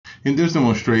In this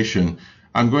demonstration,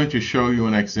 I'm going to show you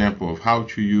an example of how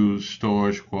to use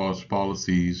storage QoS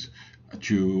policies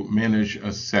to manage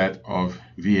a set of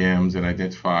VMs and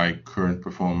identify current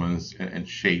performance and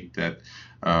shape that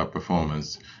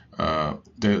performance.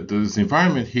 This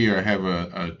environment here, I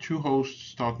have two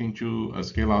hosts talking to a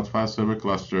scale-out file server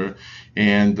cluster,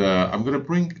 and I'm going to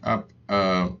bring up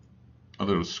a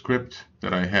little script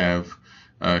that I have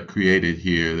created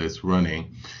here that's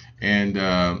running. And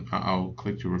I'll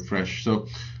click to refresh. So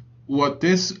what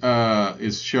this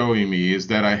is showing me is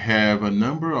that I have a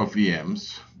number of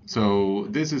VMs. So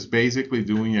this is basically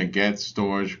doing a get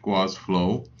storage QoS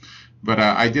flow, but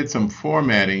I did some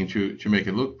formatting to make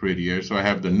it look prettier. So I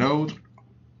have the node,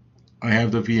 I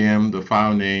have the VM, the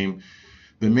file name,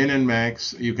 the min and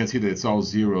max. You can see that it's all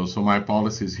zero. So my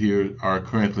policies here are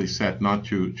currently set not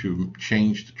to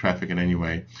change the traffic in any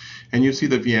way. And you see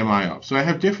the VM IOPS. So I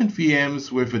have different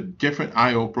VMs with a different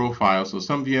IO profile. So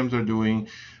some VMs are doing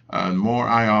more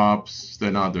IOPS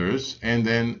than others. And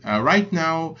then right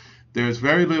now, there's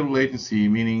very little latency,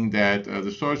 meaning that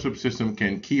the storage subsystem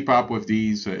can keep up with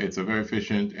these. It's very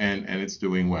efficient and it's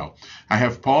doing well. I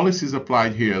have policies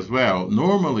applied here as well.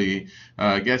 Normally,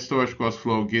 get storage QoS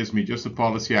flow gives me just a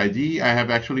policy ID. I have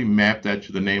actually mapped that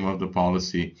to the name of the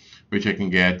policy, which I can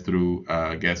get through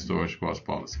get storage QoS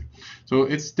policy. So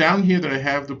it's down here that I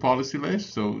have the policy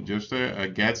list. So just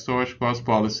a get storage QoS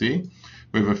policy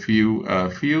with a few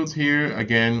fields here.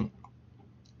 Again,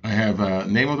 I have a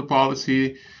name of the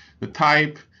policy, the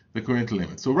type, the current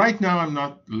limit. So right now I'm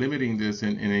not limiting this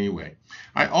in any way.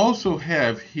 I also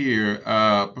have here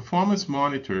a performance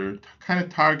monitor kind of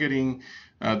targeting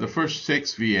the first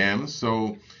 6 VMs.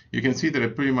 So you can see that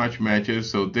it pretty much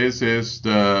matches. So this is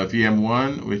the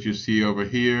VM1, which you see over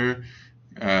here.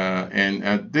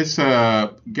 This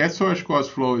get storage QoS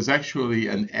flow is actually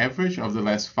an average of the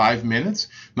last 5 minutes,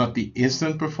 not the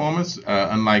instant performance,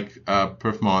 unlike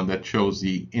perfmon that shows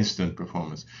the instant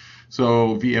performance.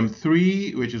 So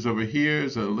VM3, which is over here,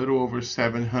 is a little over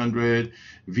 700.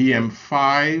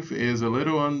 VM5 is a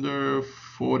little under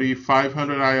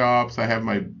 4,500 IOPS. I have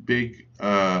my big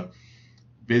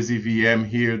busy VM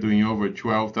here doing over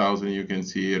 12,000. You can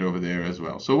see it over there as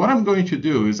well. So what I'm going to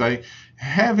do is I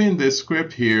have in this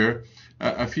script here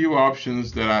a few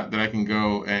options that I can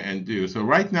go and do. So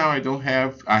right now I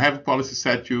have a policy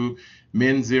set to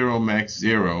min 0, max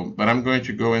 0, but I'm going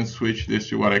to go and switch this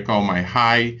to what I call my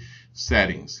high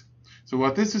settings. So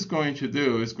what this is going to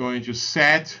do is going to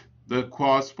set the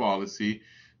QoS policy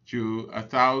to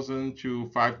 1,000 to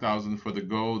 5,000 for the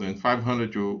gold and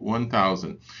 500 to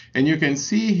 1,000. And you can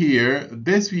see here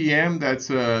this VM that's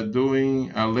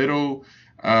doing a little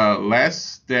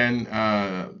less than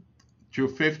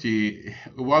 250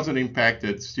 wasn't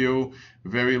impacted, still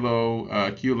very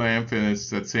low Q length, and it's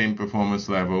that same performance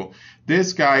level.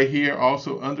 This guy here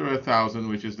also under 1,000,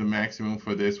 which is the maximum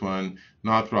for this one,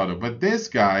 not throttle. But this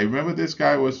guy, remember this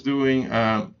guy was doing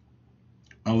a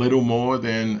little more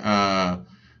than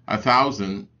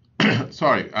 1,000,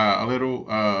 sorry, a little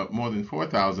more than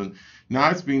 4,000.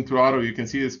 Now it's being throttled. You can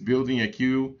see it's building a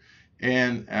queue,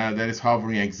 and that is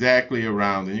hovering exactly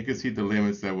around, and you can see the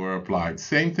limits that were applied.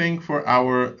 Same thing for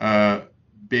our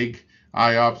big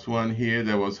IOPS one here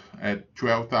that was at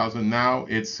 12,000. Now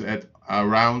it's at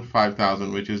around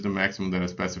 5,000, which is the maximum that I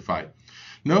specified.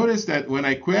 Notice that when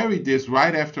I queried this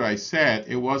right after I set,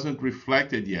 it wasn't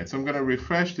reflected yet. So I'm going to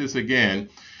refresh this again.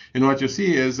 And what you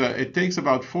see is it takes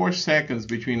about 4 seconds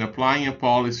between applying a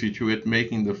policy to it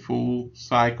making the full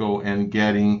cycle and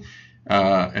getting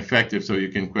effective so you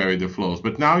can query the flows.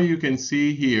 But now you can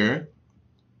see here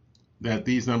that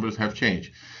these numbers have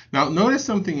changed. Now notice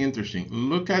something interesting.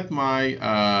 Look at my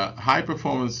high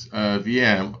performance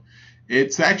VM.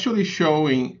 It's actually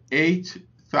showing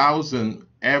 8,000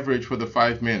 average for the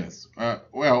 5 minutes.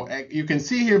 Well, you can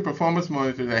see here performance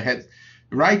monitor that had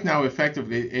right now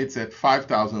effectively it's at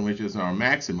 5,000, which is our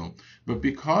maximum. But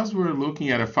because we're looking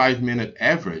at a 5-minute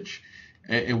average,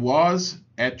 it was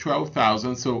at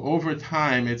 12,000. So over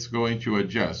time, it's going to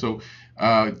adjust. So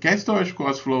get storage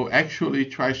QoS flow actually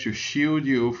tries to shield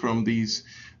you from these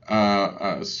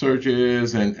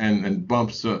surges and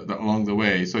bumps along the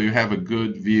way. So you have a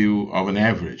good view of an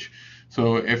average.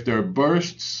 So if there are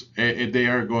bursts, they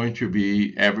are going to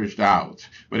be averaged out.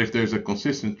 But if there's a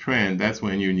consistent trend, that's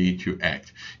when you need to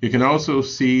act. You can also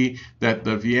see that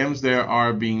the VMs there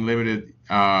are being limited,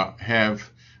 have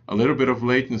a little bit of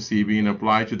latency being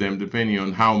applied to them depending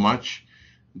on how much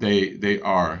they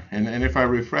are. And if I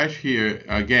refresh here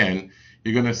again,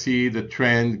 you're going to see the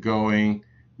trend going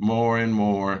more and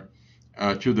more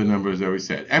to the numbers that we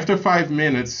set. After 5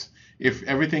 minutes, if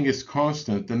everything is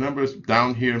constant, the numbers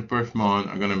down here in perfmon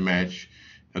are going to match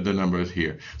the numbers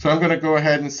here. So I'm going to go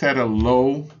ahead and set a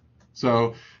low.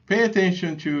 So pay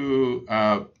attention to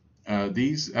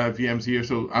these VMs here.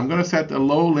 So I'm going to set a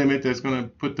low limit that's going to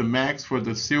put the max for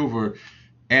the silver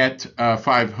at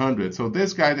 500. So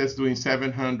this guy that's doing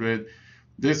 700,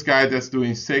 this guy that's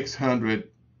doing 600,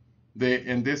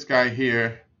 and this guy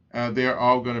here, they're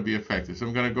all going to be affected. So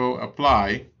I'm going to go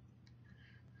apply.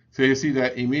 So you see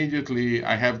that immediately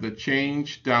I have the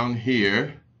change down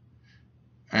here.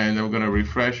 And I'm going to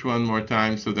refresh one more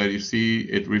time so that you see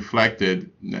it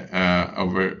reflected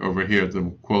over here at the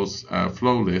quotes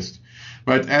flow list.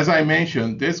 But as I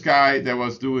mentioned, this guy that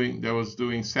was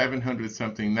doing 700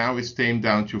 something now is tamed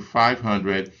down to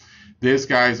 500. This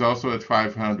guy is also at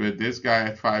 500. This guy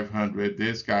at 500.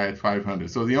 This guy at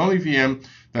 500. So the only VM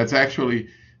that's actually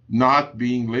not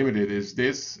being limited is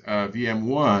this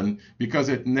VM1 because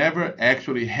it never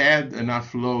actually had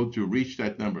enough load to reach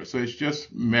that number. So it's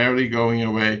just merely going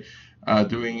away,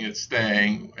 doing its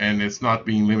thing, and it's not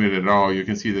being limited at all. You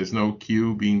can see there's no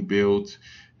queue being built.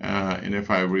 And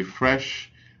if I refresh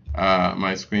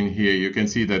my screen here, you can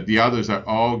see that the others are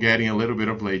all getting a little bit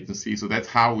of latency. So that's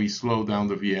how we slow down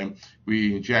the VM.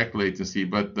 We inject latency,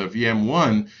 but the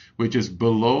VM1, which is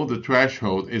below the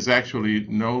threshold, is actually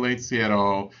no latency at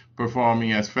all,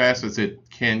 performing as fast as it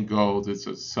can go. There's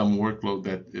some workload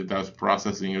that it does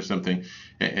processing or something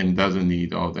and doesn't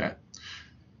need all that.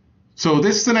 So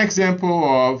this is an example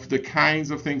of the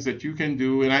kinds of things that you can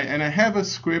do, and I have a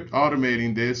script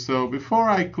automating this. So before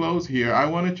I close here, I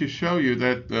wanted to show you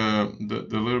that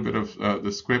the little bit of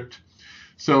the script.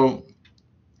 So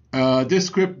this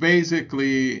script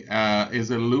basically is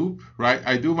a loop, right?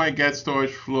 I do my get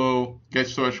storage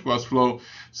QoS flow.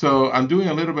 So I'm doing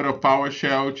a little bit of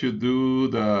PowerShell to do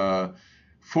the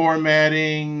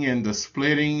formatting and the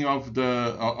splitting of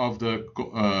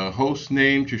the host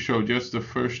name to show just the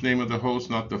first name of the host,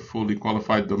 not the fully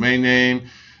qualified domain name.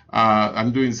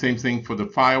 I'm doing the same thing for the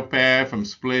file path. I'm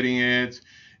splitting it,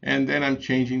 and then I'm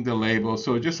changing the label.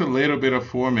 So just a little bit of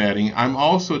formatting. I'm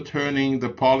also turning the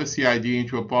policy ID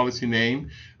into a policy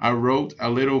name. I wrote a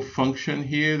little function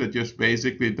here that just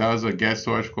basically does a get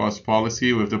storage QoS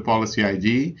policy with the policy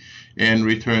ID and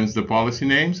returns the policy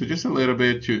name. So just a little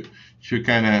bit to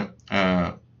kind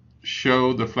of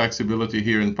show the flexibility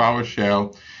here in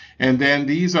PowerShell. And then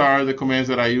these are the commands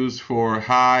that I use for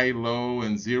high, low,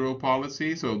 and zero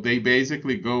policy. So they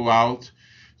basically go out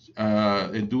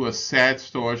and do a set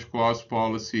storage QoS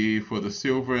policy for the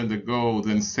silver and the gold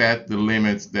and set the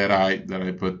limits that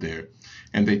I put there.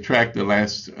 And they track the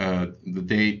last, the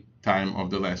date, time of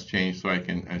the last change, so I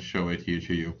can show it here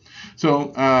to you.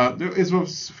 So there is a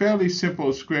fairly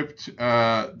simple script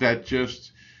that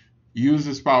just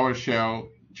uses PowerShell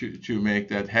to make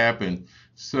that happen.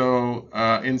 So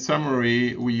in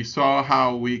summary, we saw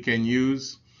how we can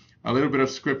use a little bit of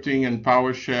scripting and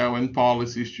PowerShell and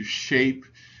policies to shape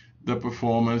the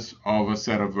performance of a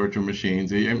set of virtual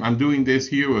machines. I'm doing this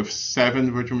here with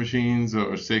 7 virtual machines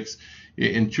or 6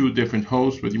 in 2 different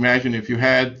hosts, but imagine if you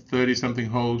had 30-something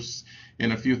hosts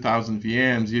in a few thousand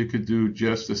VMs, you could do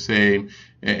just the same,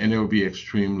 and it would be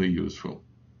extremely useful.